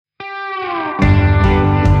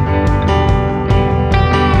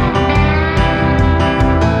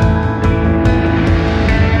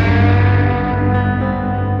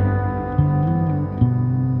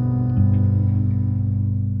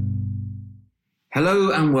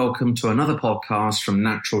Hello and welcome to another podcast from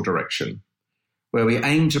Natural Direction, where we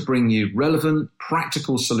aim to bring you relevant,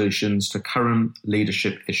 practical solutions to current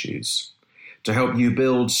leadership issues to help you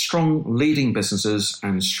build strong leading businesses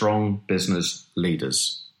and strong business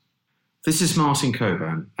leaders. This is Martin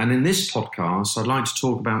Coburn, and in this podcast, I'd like to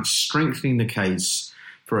talk about strengthening the case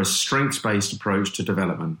for a strengths-based approach to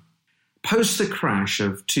development. Post the crash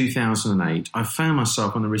of 2008, I found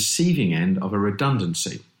myself on the receiving end of a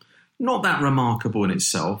redundancy. Not that remarkable in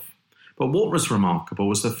itself, but what was remarkable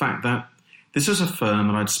was the fact that this was a firm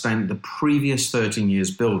that I'd spent the previous 13 years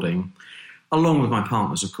building, along with my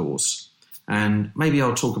partners, of course, and maybe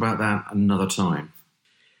I'll talk about that another time.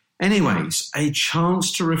 Anyways, a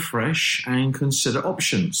chance to refresh and consider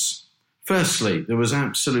options. Firstly, there was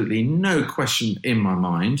absolutely no question in my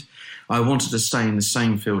mind. I wanted to stay in the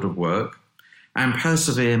same field of work and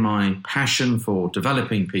persevere my passion for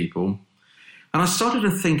developing people. And I started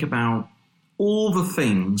to think about all the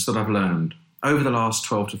things that I've learned over the last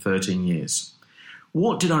 12 to 13 years.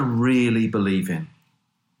 What did I really believe in?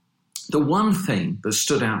 The one thing that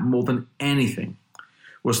stood out more than anything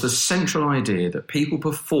was the central idea that people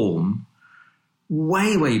perform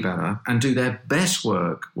way better and do their best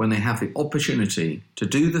work when they have the opportunity to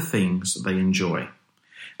do the things that they enjoy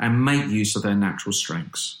and make use of their natural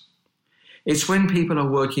strengths. It's when people are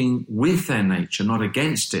working with their nature, not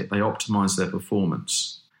against it, they optimize their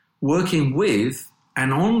performance. Working with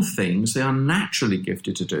and on things they are naturally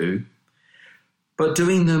gifted to do, but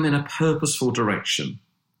doing them in a purposeful direction,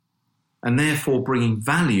 and therefore bringing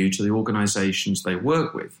value to the organizations they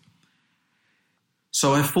work with.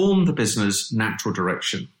 So I formed the business Natural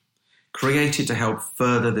Direction, created to help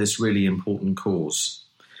further this really important cause.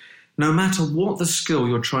 No matter what the skill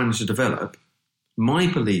you're trying to develop, my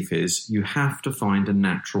belief is you have to find a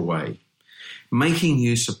natural way, making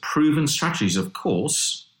use of proven strategies, of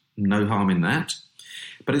course, no harm in that,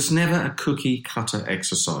 but it's never a cookie-cutter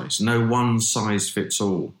exercise, no one size fits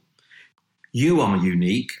all. You are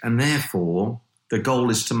unique, and therefore the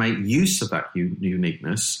goal is to make use of that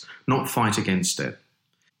uniqueness, not fight against it.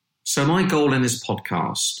 So my goal in this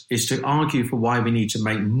podcast is to argue for why we need to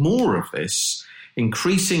make more of this,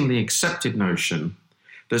 increasing the accepted notion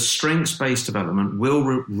that strengths-based development will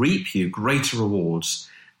reap you greater rewards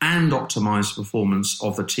and optimize the performance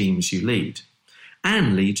of the teams you lead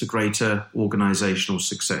and lead to greater organizational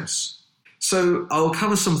success. So I'll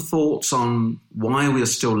cover some thoughts on why we are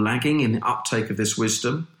still lagging in the uptake of this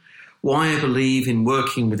wisdom, why I believe in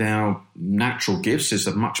working with our natural gifts is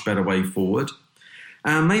a much better way forward,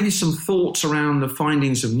 and maybe some thoughts around the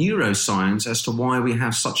findings of neuroscience as to why we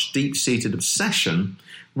have such deep-seated obsession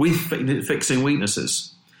with fixing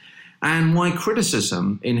weaknesses, and why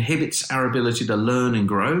criticism inhibits our ability to learn and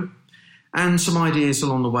grow, and some ideas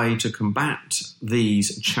along the way to combat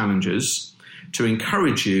these challenges, to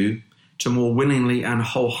encourage you to more willingly and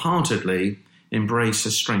wholeheartedly embrace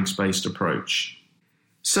a strengths-based approach.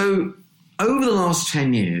 So, over the last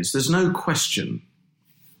 10 years, there's no question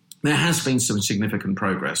there has been some significant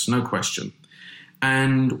progress, no question.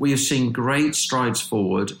 And we have seen great strides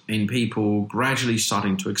forward in people gradually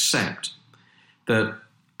starting to accept that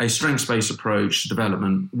a strengths-based approach to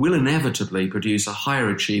development will inevitably produce a higher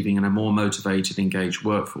achieving and a more motivated, engaged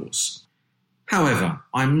workforce. However,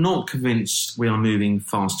 I'm not convinced we are moving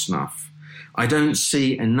fast enough. I don't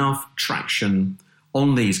see enough traction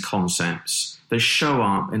on these concepts that show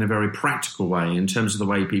up in a very practical way in terms of the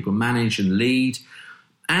way people manage and lead,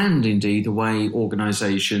 and indeed the way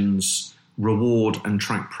organizations reward and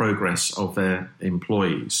track progress of their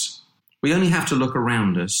employees. We only have to look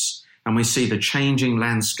around us and we see the changing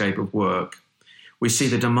landscape of work. We see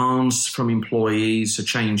the demands from employees are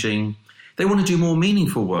changing. They want to do more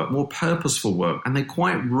meaningful work, more purposeful work, and they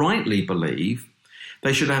quite rightly believe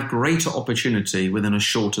they should have greater opportunity within a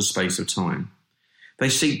shorter space of time. They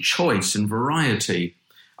seek choice and variety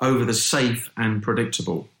over the safe and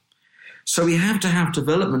predictable. So we have to have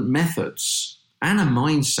development methods and a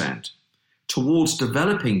mindset towards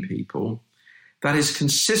developing people that is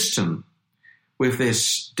consistent with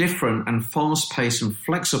this different and fast-paced and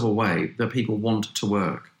flexible way that people want to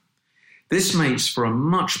work. This makes for a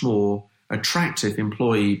much more attractive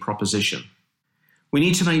employee proposition. We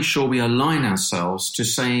need to make sure we align ourselves to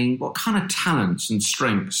saying what kind of talents and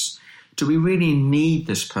strengths do we really need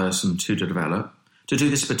this person to develop to do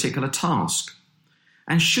this particular task?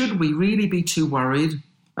 And should we really be too worried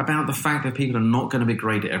about the fact that people are not going to be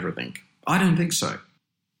great at everything? I don't think so.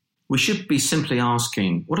 We should be simply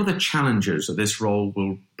asking, what are the challenges that this role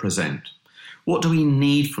will present? What do we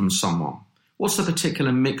need from someone? What's the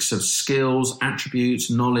particular mix of skills, attributes,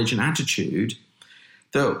 knowledge, and attitude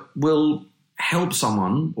that will help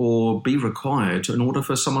someone or be required in order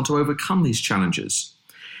for someone to overcome these challenges.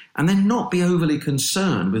 And then not be overly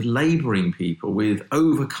concerned with labouring people with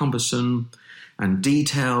over-cumbersome and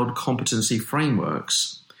detailed competency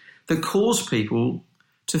frameworks that cause people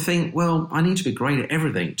to think, well, I need to be great at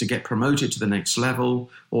everything to get promoted to the next level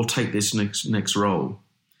or take this next role.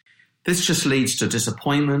 This just leads to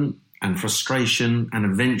disappointment and frustration and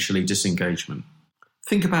eventually disengagement.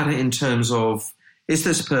 Think about it in terms of, is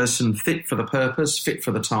this person fit for the purpose, fit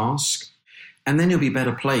for the task? And then you'll be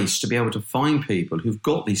better placed to be able to find people who've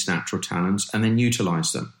got these natural talents and then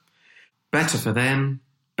utilise them. Better for them,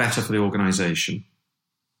 better for the organisation.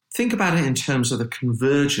 Think about it in terms of the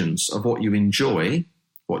convergence of what you enjoy,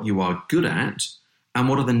 what you are good at, and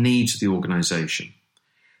what are the needs of the organisation.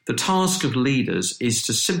 The task of leaders is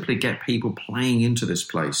to simply get people playing into this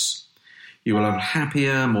place. You will have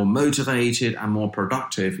happier, more motivated, and more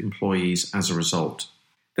productive employees as a result.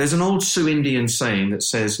 There's an old Sioux Indian saying that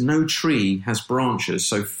says, no tree has branches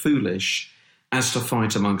so foolish as to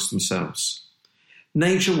fight amongst themselves.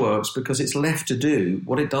 Nature works because it's left to do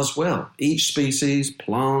what it does well. Each species,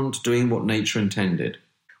 plant, doing what nature intended.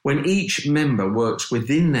 When each member works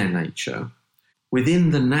within their nature,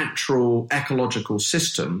 within the natural ecological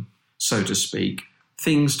system, so to speak,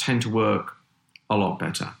 things tend to work a lot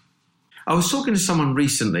better. I was talking to someone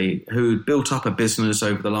recently who'd built up a business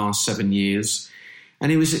over the last 7 years,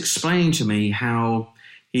 and he was explaining to me how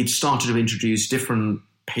he'd started to introduce different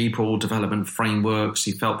people development frameworks.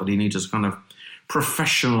 He felt that he needed to kind of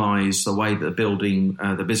professionalize the way that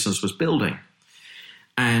the business was building,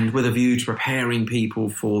 and with a view to preparing people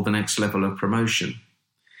for the next level of promotion.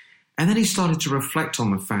 And then he started to reflect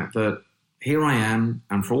on the fact that here I am,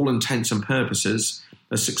 and for all intents and purposes,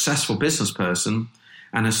 a successful business person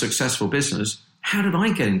and a successful business. How did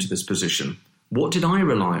I get into this position? What did I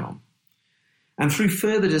rely on? And through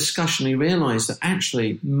further discussion, he realized that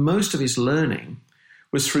actually most of his learning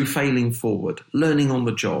was through failing forward, learning on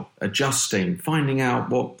the job, adjusting, finding out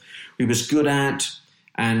what he was good at,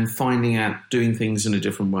 and finding out doing things in a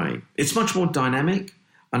different way. It's much more dynamic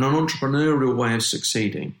and an entrepreneurial way of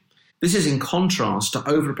succeeding. This is in contrast to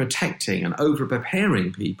overprotecting and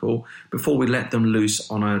over-preparing people before we let them loose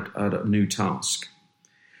on a new task.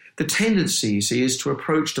 The tendency, you see, is to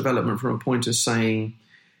approach development from a point of saying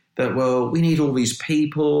that, well, we need all these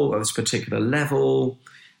people at this particular level,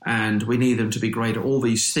 and we need them to be great at all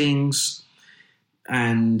these things.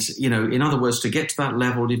 And, in other words, to get to that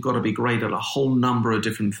level, you've got to be great at a whole number of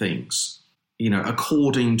different things,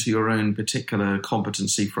 according to your own particular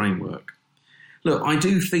competency framework. Look, I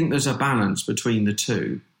do think there's a balance between the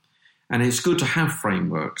two, and it's good to have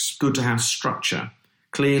frameworks, good to have structure.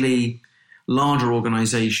 Clearly, larger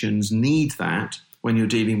organizations need that when you're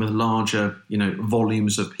dealing with larger,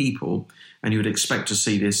 volumes of people, and you would expect to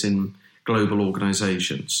see this in global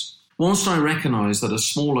organizations. Whilst I recognize that a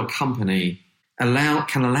smaller company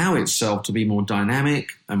can allow itself to be more dynamic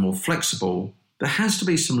and more flexible, there has to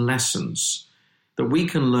be some lessons that we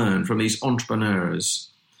can learn from these entrepreneurs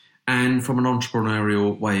and from an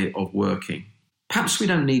entrepreneurial way of working. Perhaps we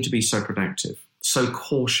don't need to be so productive, so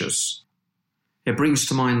cautious. It brings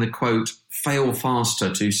to mind the quote, fail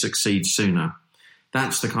faster to succeed sooner.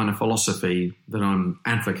 That's the kind of philosophy that I'm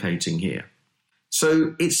advocating here.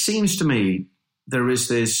 So it seems to me there is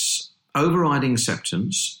this overriding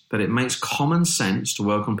acceptance that it makes common sense to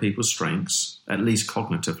work on people's strengths, at least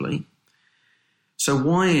cognitively. So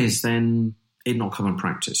why is then it not common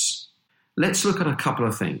practice? Let's look at a couple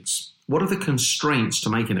of things. What are the constraints to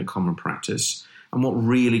making it common practice, and what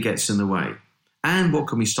really gets in the way? And what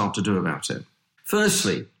can we start to do about it?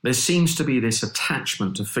 Firstly, there seems to be this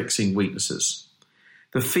attachment to fixing weaknesses.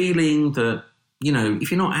 The feeling that,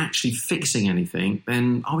 if you're not actually fixing anything,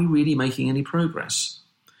 then are we really making any progress?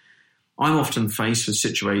 I'm often faced with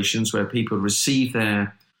situations where people receive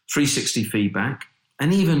their 360 feedback,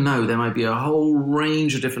 and even though there might be a whole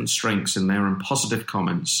range of different strengths in there and positive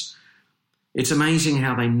comments, it's amazing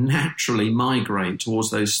how they naturally migrate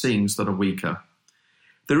towards those things that are weaker.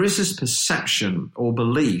 There is this perception or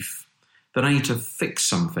belief that I need to fix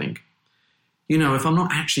something. If I'm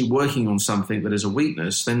not actually working on something that is a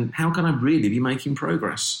weakness, then how can I really be making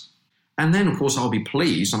progress? And then, of course, I'll be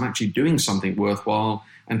pleased I'm actually doing something worthwhile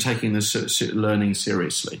and taking this learning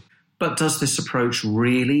seriously. But does this approach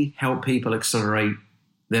really help people accelerate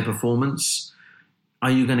their performance?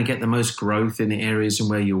 Are you going to get the most growth in the areas in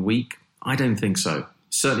where you're weak? I don't think so.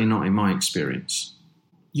 Certainly not in my experience.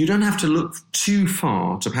 You don't have to look too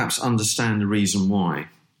far to perhaps understand the reason why.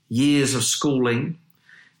 Years of schooling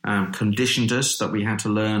conditioned us that we had to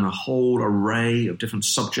learn a whole array of different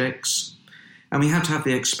subjects, and we had to have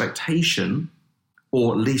the expectation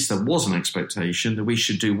or at least there was an expectation that we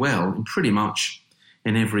should do well in pretty much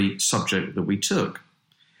in every subject that we took.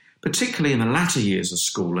 Particularly in the latter years of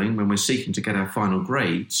schooling, when we're seeking to get our final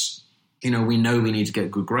grades, we know we need to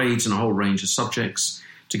get good grades in a whole range of subjects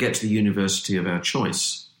to get to the university of our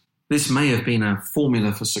choice. This may have been a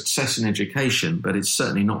formula for success in education, but it's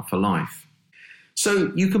certainly not for life.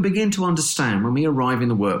 So you can begin to understand when we arrive in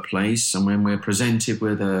the workplace and when we're presented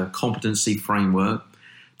with a competency framework,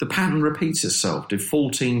 the pattern repeats itself,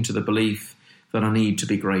 defaulting to the belief that I need to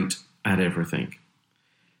be great at everything.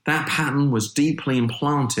 That pattern was deeply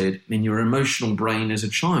implanted in your emotional brain as a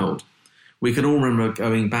child. We can all remember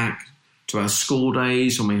going back to our school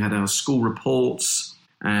days when we had our school reports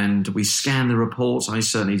and we scanned the reports. I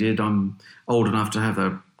certainly did. I'm old enough to have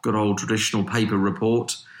a good old traditional paper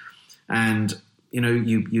report. And,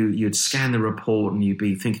 you'd scan the report and you'd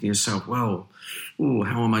be thinking to yourself, well,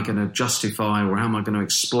 how am I going to justify or how am I going to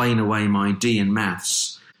explain away my D in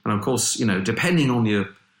maths? And of course, depending on your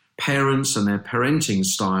parents and their parenting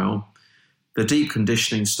style, the deep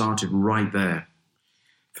conditioning started right there.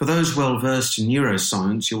 For those well versed in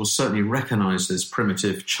neuroscience, you will certainly recognize this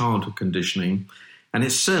primitive childhood conditioning, and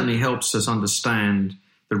it certainly helps us understand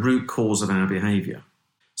the root cause of our behavior.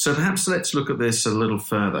 So perhaps let's look at this a little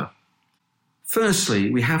further. Firstly,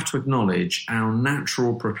 we have to acknowledge our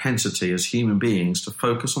natural propensity as human beings to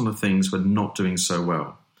focus on the things we're not doing so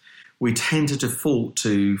well. We tend to default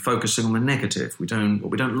to focusing on the negative, what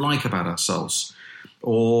we don't like about ourselves,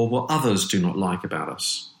 or what others do not like about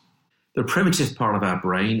us. The primitive part of our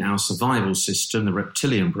brain, our survival system, the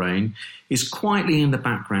reptilian brain, is quietly in the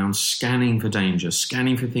background scanning for danger,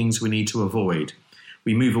 scanning for things we need to avoid.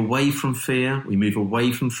 We move away from fear, we move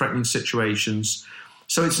away from threatening situations,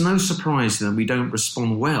 so it's no surprise that we don't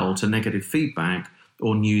respond well to negative feedback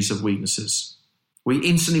or news of weaknesses. We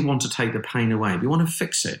instantly want to take the pain away. We want to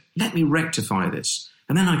fix it. Let me rectify this,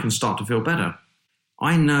 and then I can start to feel better.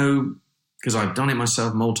 I know, because I've done it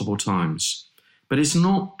myself multiple times, but it's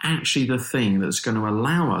not actually the thing that's going to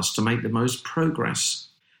allow us to make the most progress.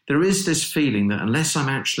 There is this feeling that unless I'm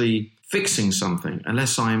actually fixing something,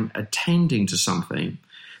 unless I'm attending to something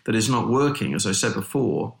that is not working, as I said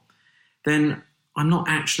before, then I'm not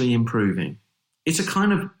actually improving. It's a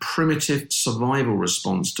kind of primitive survival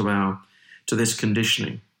response to this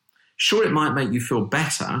conditioning. Sure, it might make you feel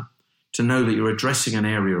better to know that you're addressing an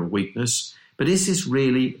area of weakness, but is this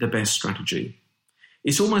really the best strategy?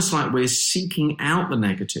 It's almost like we're seeking out the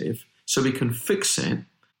negative so we can fix it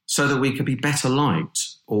so that we can be better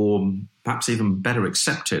liked or perhaps even better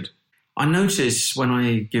accepted. I notice when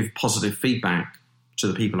I give positive feedback to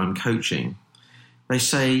the people I'm coaching, they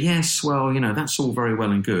say, yes, well, that's all very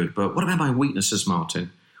well and good, but what about my weaknesses,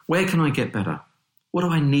 Martin? Where can I get better? What do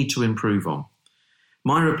I need to improve on?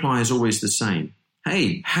 My reply is always the same.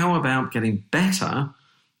 Hey, how about getting better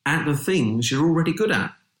at the things you're already good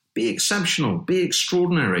at? Be exceptional, be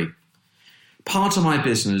extraordinary. Part of my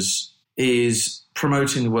business is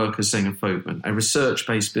promoting the work of Zenger Folkman, a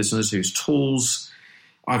research-based business whose tools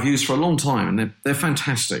I've used for a long time, and they're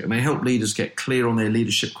fantastic, and they help leaders get clear on their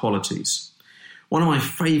leadership qualities. One of my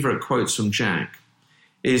favorite quotes from Jack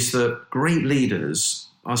is that great leaders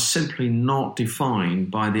are simply not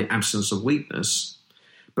defined by the absence of weakness,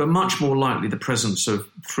 but much more likely the presence of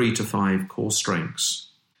 3 to 5 core strengths.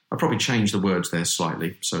 I probably changed the words there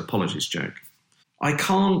slightly, so apologies, Jack. I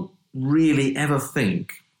can't really ever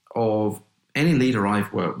think of any leader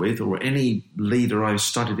I've worked with or any leader I've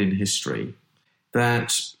studied in history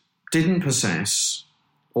that didn't possess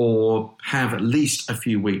or have at least a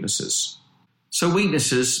few weaknesses. So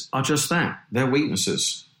weaknesses are just that. They're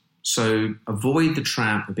weaknesses. So avoid the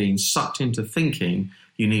trap of being sucked into thinking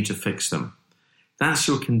you need to fix them. That's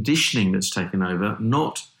your conditioning that's taken over,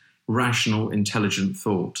 not rational, intelligent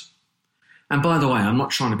thought. And by the way, I'm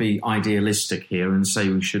not trying to be idealistic here and say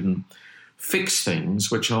we shouldn't fix things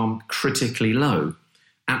which are critically low.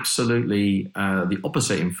 Absolutely the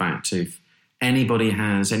opposite, in fact. If anybody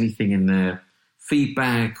has anything in their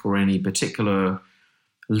feedback or any particular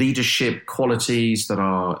leadership qualities that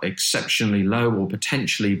are exceptionally low or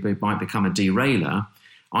potentially might become a derailer,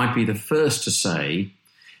 I'd be the first to say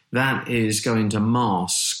that is going to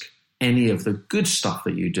mask any of the good stuff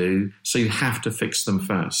that you do, so you have to fix them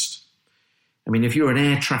first. I mean, if you're an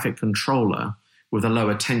air traffic controller with a low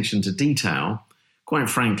attention to detail, quite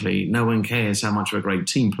frankly, no one cares how much of a great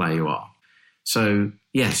team player you are. So,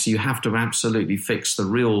 yes, you have to absolutely fix the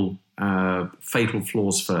real fatal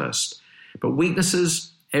flaws first. But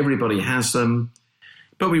weaknesses, everybody has them,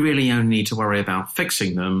 but we really only need to worry about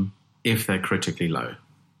fixing them if they're critically low.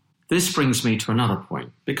 This brings me to another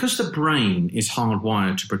point. Because the brain is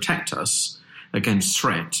hardwired to protect us against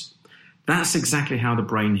threat, That's exactly how the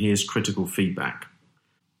brain hears critical feedback.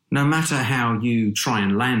 No matter how you try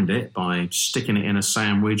and land it by sticking it in a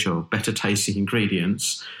sandwich or better tasting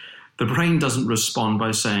ingredients, the brain doesn't respond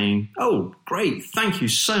by saying, "Oh, great, thank you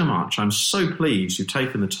so much. I'm so pleased you've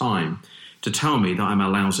taken the time to tell me that I'm a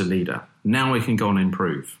lousy leader. Now we can go and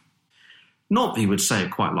improve." Not that you would say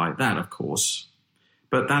it quite like that, of course,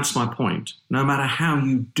 but that's my point. No matter how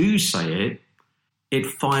you do say it, it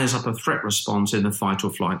fires up a threat response in the fight or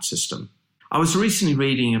flight system. I was recently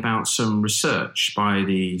reading about some research by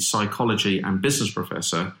the psychology and business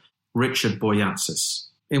professor Richard Boyatzis.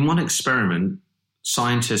 In one experiment,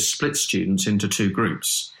 scientists split students into two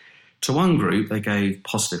groups. To one group, they gave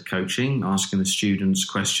positive coaching, asking the students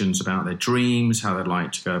questions about their dreams, how they'd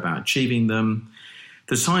like to go about achieving them.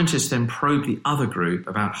 The scientists then probed the other group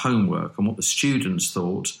about homework and what the students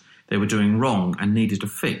thought they were doing wrong and needed to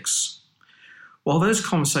fix. While those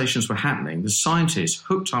conversations were happening, the scientists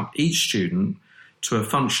hooked up each student to a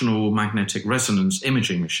functional magnetic resonance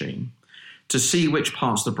imaging machine to see which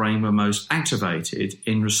parts of the brain were most activated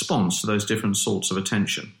in response to those different sorts of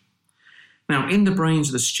attention. Now, in the brains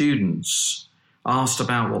of the students asked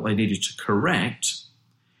about what they needed to correct,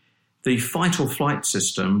 the fight or flight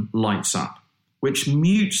system lights up, which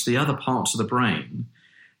mutes the other parts of the brain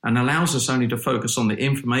and allows us only to focus on the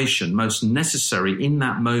information most necessary in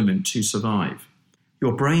that moment to survive.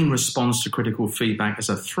 Your brain responds to critical feedback as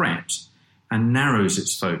a threat and narrows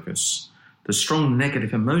its focus. The strong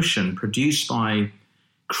negative emotion produced by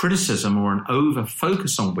criticism or an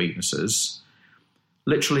over-focus on weaknesses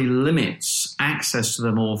literally limits access to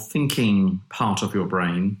the more thinking part of your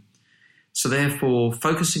brain. So therefore,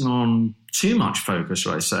 focusing on too much focus,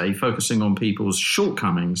 should I say, focusing on people's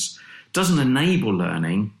shortcomings doesn't enable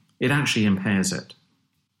learning, it actually impairs it.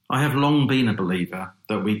 I have long been a believer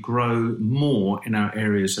that we grow more in our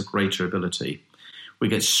areas of greater ability. We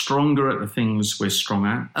get stronger at the things we're strong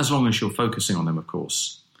at, as long as you're focusing on them, of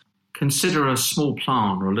course. Consider a small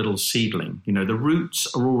plant or a little seedling. You know, the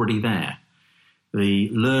roots are already there. The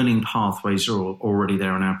learning pathways are already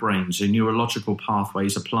there in our brains. The neurological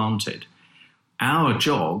pathways are planted. Our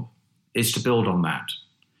job is to build on that,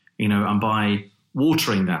 and by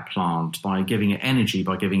watering that plant, by giving it energy,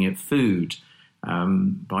 by giving it food,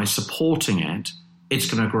 by supporting it, it's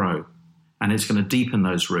going to grow and it's going to deepen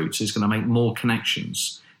those roots. It's going to make more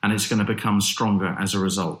connections and it's going to become stronger as a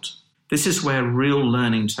result. This is where real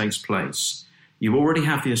learning takes place. You already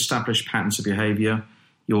have the established patterns of behavior.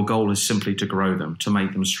 Your goal is simply to grow them, to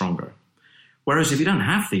make them stronger. Whereas if you don't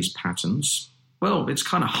have these patterns, well, it's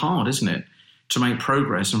kind of hard, isn't it, to make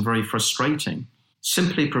progress and very frustrating.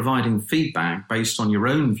 Simply providing feedback based on your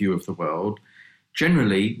own view of the world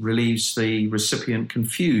generally relieves the recipient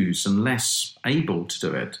confused and less able to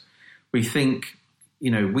do it. We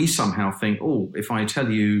somehow think, if I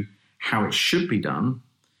tell you how it should be done,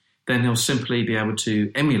 then they'll simply be able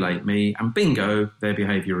to emulate me and bingo, their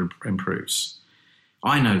behavior improves.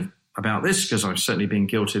 I know about this because I've certainly been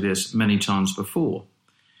guilty of this many times before.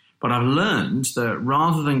 But I've learned that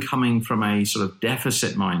rather than coming from a sort of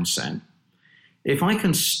deficit mindset, if I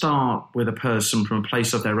can start with a person from a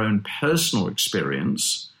place of their own personal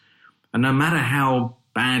experience, and no matter how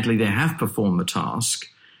badly they have performed the task,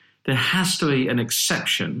 there has to be an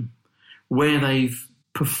exception where they've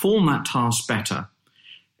performed that task better.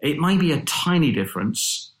 It may be a tiny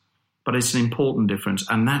difference, but it's an important difference,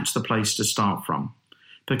 and that's the place to start from.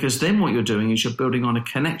 Because then what you're doing is you're building on a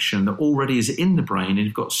connection that already is in the brain and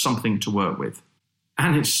you've got something to work with.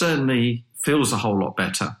 And it certainly feels a whole lot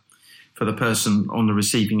better for the person on the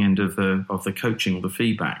receiving end of the coaching or the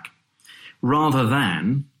feedback, rather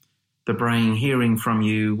than the brain hearing from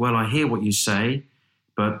you, well, I hear what you say,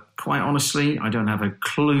 but quite honestly, I don't have a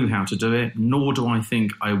clue how to do it, nor do I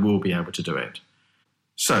think I will be able to do it.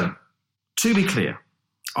 So, to be clear,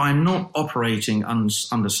 I'm not operating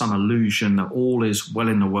under some illusion that all is well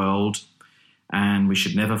in the world and we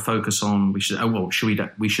should never focus on, we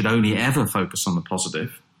should only ever focus on the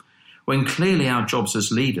positive, when clearly our jobs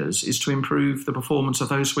as leaders is to improve the performance of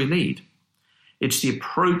those we lead. It's the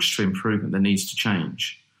approach to improvement that needs to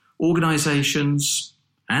change. Organizations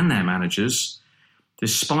and their managers,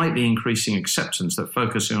 despite the increasing acceptance that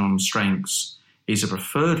focusing on strengths is a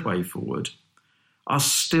preferred way forward, are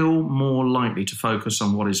still more likely to focus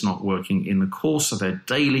on what is not working in the course of their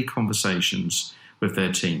daily conversations with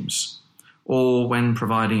their teams, or when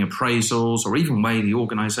providing appraisals, or even way the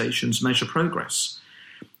organizations measure progress.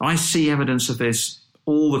 I see evidence of this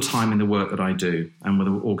all the time in the work that I do and with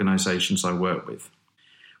the organizations I work with.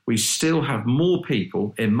 We still have more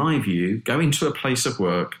people, in my view, going to a place of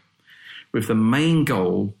work with the main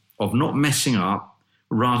goal of not messing up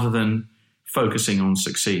rather than focusing on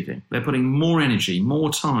succeeding. They're putting more energy,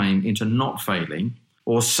 more time into not failing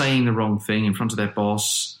or saying the wrong thing in front of their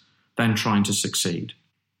boss than trying to succeed.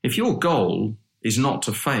 If your goal is not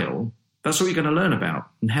to fail, that's what you're going to learn about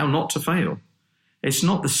and how not to fail. It's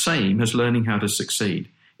not the same as learning how to succeed.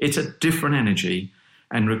 It's a different energy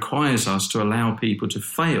and requires us to allow people to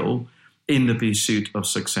fail in the pursuit of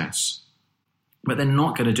success. But they're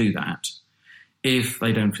not going to do that if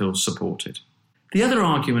they don't feel supported. The other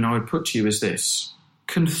argument I would put to you is this.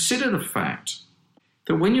 Consider the fact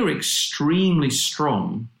that when you're extremely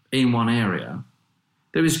strong in one area,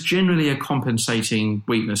 there is generally a compensating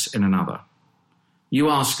weakness in another. You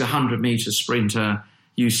ask a 100-meter sprinter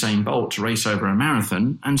Usain Bolt to race over a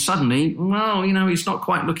marathon, and suddenly, he's not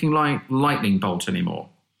quite looking like Lightning Bolt anymore.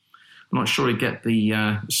 I'm not sure he'd get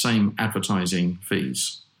the same advertising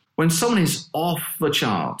fees. When someone is off the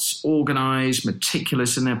charts, organised,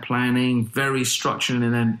 meticulous in their planning, very structured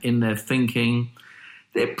in their thinking,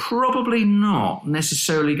 they're probably not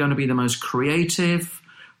necessarily going to be the most creative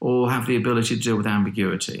or have the ability to deal with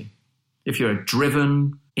ambiguity. If you're a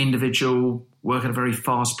driven individual, work at a very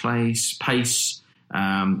fast pace,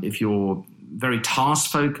 if you're very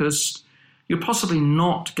task-focused, you're possibly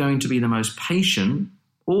not going to be the most patient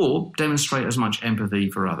or demonstrate as much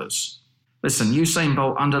empathy for others. Listen, Usain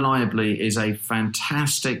Bolt undeniably is a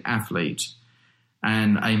fantastic athlete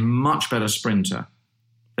and a much better sprinter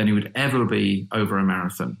than he would ever be over a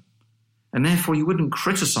marathon. And therefore, you wouldn't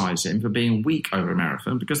criticize him for being weak over a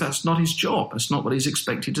marathon because that's not his job. That's not what he's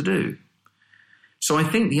expected to do. So I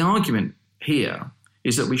think the argument here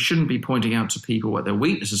is that we shouldn't be pointing out to people what their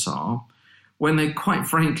weaknesses are when they, quite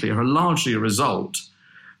frankly, are largely a result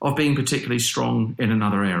of being particularly strong in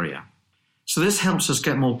another area. So this helps us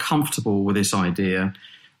get more comfortable with this idea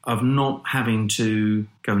of not having to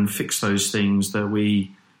go and fix those things that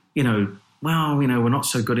we, we're not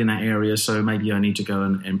so good in that area, so maybe I need to go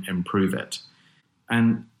and improve it.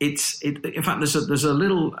 And in fact, there's a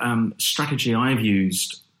little strategy I've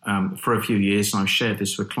used for a few years, and I've shared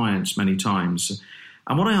this with clients many times.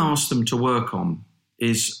 And what I ask them to work on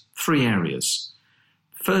is 3 areas.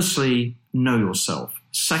 Firstly, know yourself.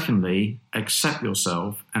 Secondly, accept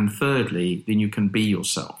yourself. And thirdly, then you can be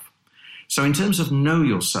yourself. So in terms of know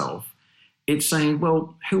yourself, it's saying,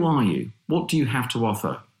 well, who are you? What do you have to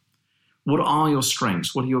offer? What are your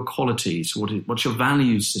strengths? What are your qualities? What's your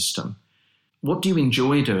value system? What do you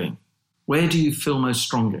enjoy doing? Where do you feel most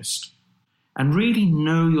strongest? And really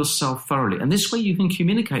know yourself thoroughly. And this way you can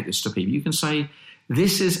communicate this to people. You can say,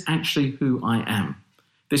 this is actually who I am.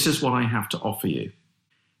 This is what I have to offer you.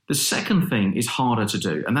 The second thing is harder to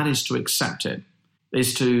do, and that is to accept it,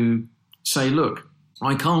 is to say, look,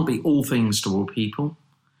 I can't be all things to all people.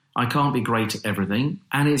 I can't be great at everything,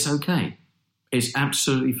 and it's okay. It's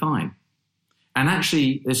absolutely fine. And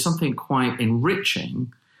actually, there's something quite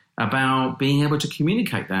enriching about being able to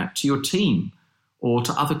communicate that to your team or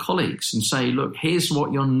to other colleagues and say, look, here's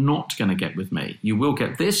what you're not going to get with me. You will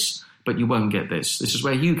get this, but you won't get this. This is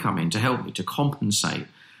where you come in to help me, to compensate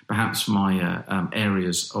perhaps my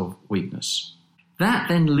areas of weakness. That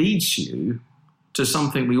then leads you to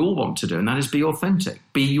something we all want to do, and that is be authentic.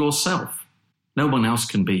 Be yourself. No one else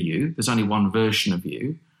can be you. There's only one version of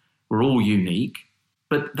you. We're all unique.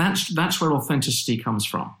 But that's where authenticity comes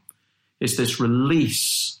from. It's this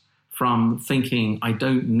release from thinking I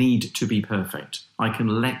don't need to be perfect. I can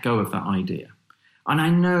let go of that idea. And I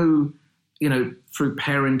know, through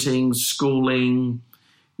parenting, schooling,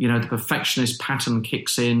 the perfectionist pattern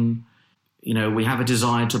kicks in. We have a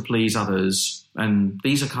desire to please others. And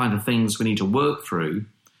these are kind of things we need to work through.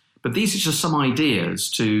 But these are just some ideas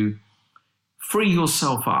to free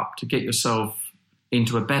yourself up, to get yourself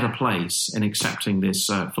into a better place in accepting this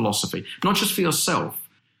philosophy. Not just for yourself,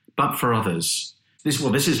 but for others.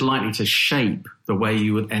 This is likely to shape the way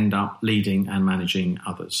you would end up leading and managing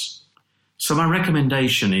others. So my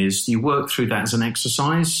recommendation is you work through that as an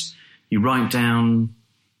exercise. You write down,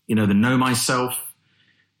 the know myself,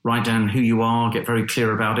 write down who you are, get very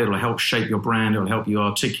clear about it. It'll help shape your brand. It'll help you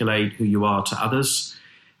articulate who you are to others.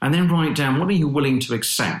 And then write down, what are you willing to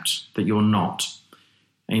accept that you're not?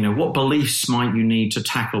 What beliefs might you need to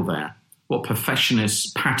tackle there? What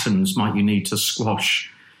perfectionist patterns might you need to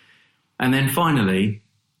squash? And then finally,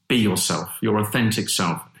 be yourself, your authentic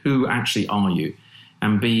self. Who actually are you?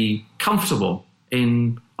 And be comfortable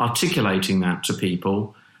in articulating that to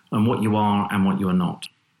people and what you are and what you are not.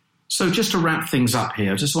 So just to wrap things up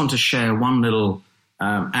here, I just want to share one little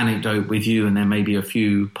anecdote with you, and then maybe a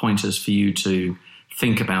few pointers for you to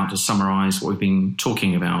think about to summarize what we've been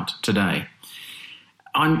talking about today.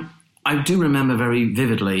 I do remember very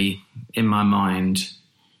vividly in my mind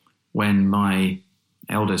when my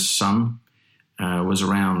eldest son was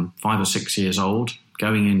around 5 or 6 years old,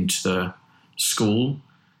 going into the school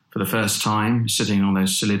for the first time, sitting on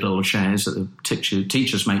those silly little chairs that the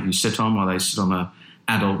teachers make you sit on while they sit on an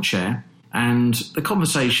adult chair. And the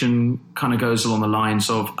conversation kind of goes along the lines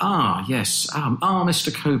of,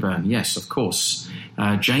 Mr. Coburn, yes, of course.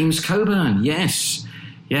 James Coburn, yes,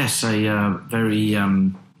 a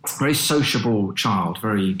very sociable child,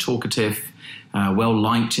 very talkative,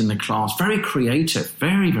 well-liked in the class, very creative,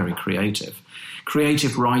 very, very creative.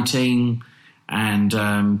 Creative writing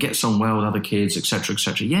and gets on well with other kids, etc.,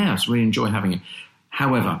 etc. Yes, really enjoy having him.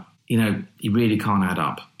 However, he really can't add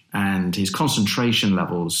up. And his concentration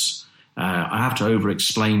levels, I have to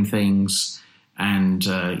over-explain things. And,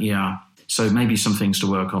 so maybe some things to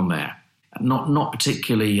work on there. Not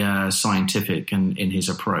particularly scientific in his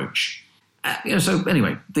approach. So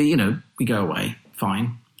anyway, we go away,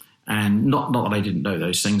 fine. And not that I didn't know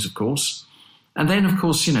those things, of course. And then, of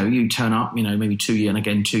course, you turn up, maybe 2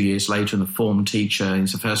 years later, and the form teacher,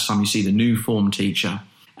 it's the first time you see the new form teacher,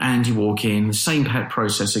 and you walk in, the same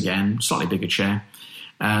process again, slightly bigger chair,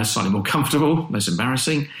 slightly more comfortable, less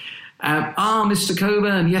embarrassing. Mr.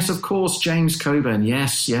 Coburn, yes, of course, James Coburn,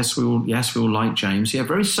 yes, we all like James. Yeah,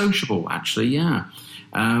 very sociable, actually, yeah.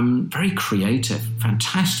 Very creative,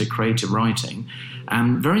 fantastic creative writing,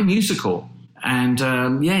 very musical, and,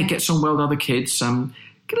 gets on well with other kids,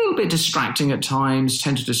 a little bit distracting at times,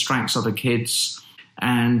 tend to distract other kids,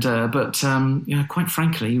 but quite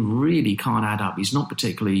frankly, he really can't add up. He's not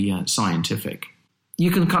particularly scientific. You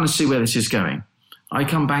can kind of see where this is going. I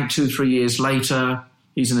come back 2 or 3 years later,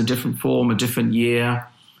 he's in a different form, a different year.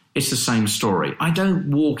 It's the same story. I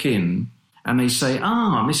don't walk in and they say,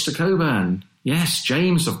 Mr. Coburn, yes,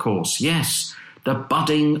 James, of course, yes, the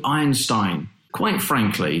budding Einstein. Quite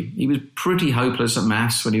frankly, he was pretty hopeless at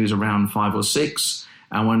maths when he was around 5 or 6.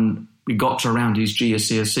 And when we got to around his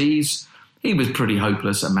GCSEs, he was pretty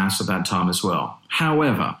hopeless at maths at that time as well.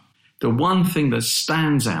 However, the one thing that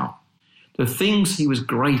stands out, the things he was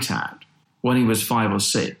great at when he was 5 or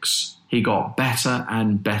 6, he got better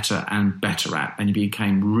and better and better at, and he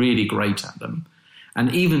became really great at them.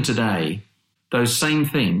 And even today, those same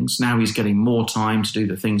things, now he's getting more time to do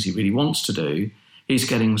the things he really wants to do, he's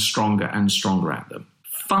getting stronger and stronger at them.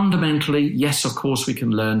 Fundamentally, yes, of course, we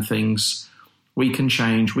can learn things. We can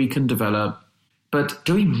change, we can develop, but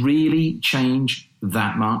do we really change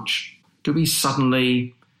that much? Do we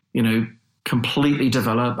suddenly, completely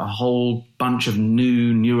develop a whole bunch of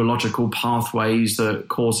new neurological pathways that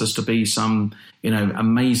cause us to be some,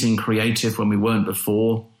 amazing creative when we weren't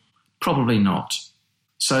before? Probably not.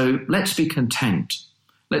 So let's be content.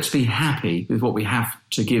 Let's be happy with what we have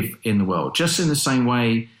to give in the world. Just in the same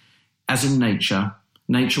way as in nature,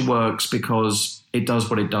 nature works because it does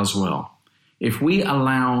what it does well. If we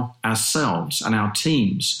allow ourselves and our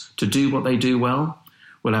teams to do what they do well,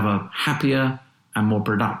 we'll have a happier and more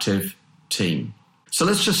productive team. So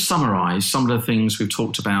let's just summarize some of the things we've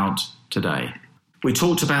talked about today. We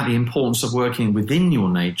talked about the importance of working within your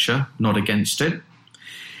nature, not against it.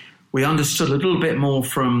 We understood a little bit more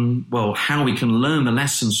from, how we can learn the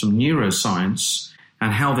lessons from neuroscience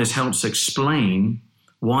and how this helps explain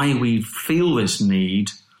why we feel this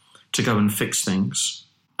need to go and fix things,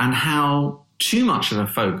 and how too much of a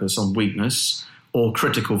focus on weakness or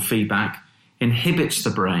critical feedback inhibits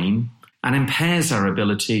the brain and impairs our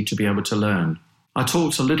ability to be able to learn. I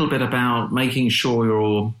talked a little bit about making sure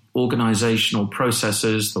your organizational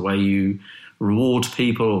processes, the way you reward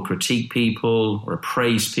people or critique people or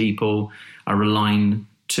appraise people, are aligned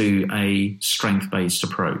to a strength-based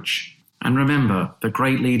approach. And remember, the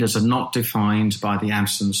great leaders are not defined by the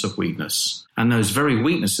absence of weakness. And those very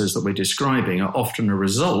weaknesses that we're describing are often a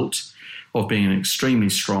result of being extremely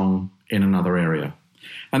strong in another area.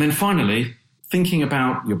 And then finally, thinking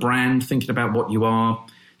about your brand, thinking about what you are,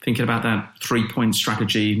 thinking about that 3-point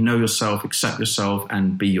strategy, know yourself, accept yourself,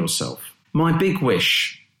 and be yourself. My big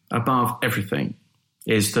wish above everything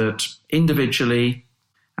is that individually,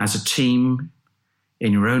 as a team,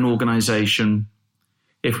 in your own organization,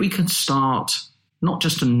 if we can start not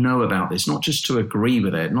just to know about this, not just to agree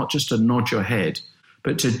with it, not just to nod your head,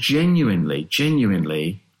 but to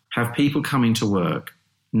genuinely have people coming to work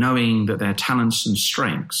knowing that their talents and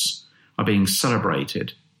strengths are being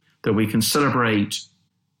celebrated, that we can celebrate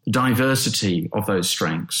the diversity of those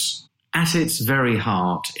strengths. At its very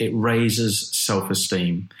heart, it raises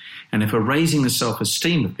self-esteem. And if we're raising the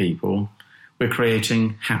self-esteem of people, we're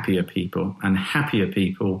creating happier people, and happier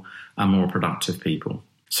people are more productive people.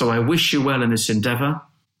 So I wish you well in this endeavor.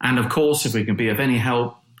 And of course, if we can be of any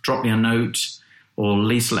help, drop me a note, or at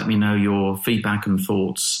least let me know your feedback and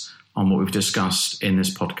thoughts on what we've discussed in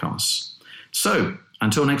this podcast. So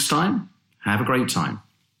until next time, Have a great time.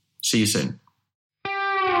 See you soon.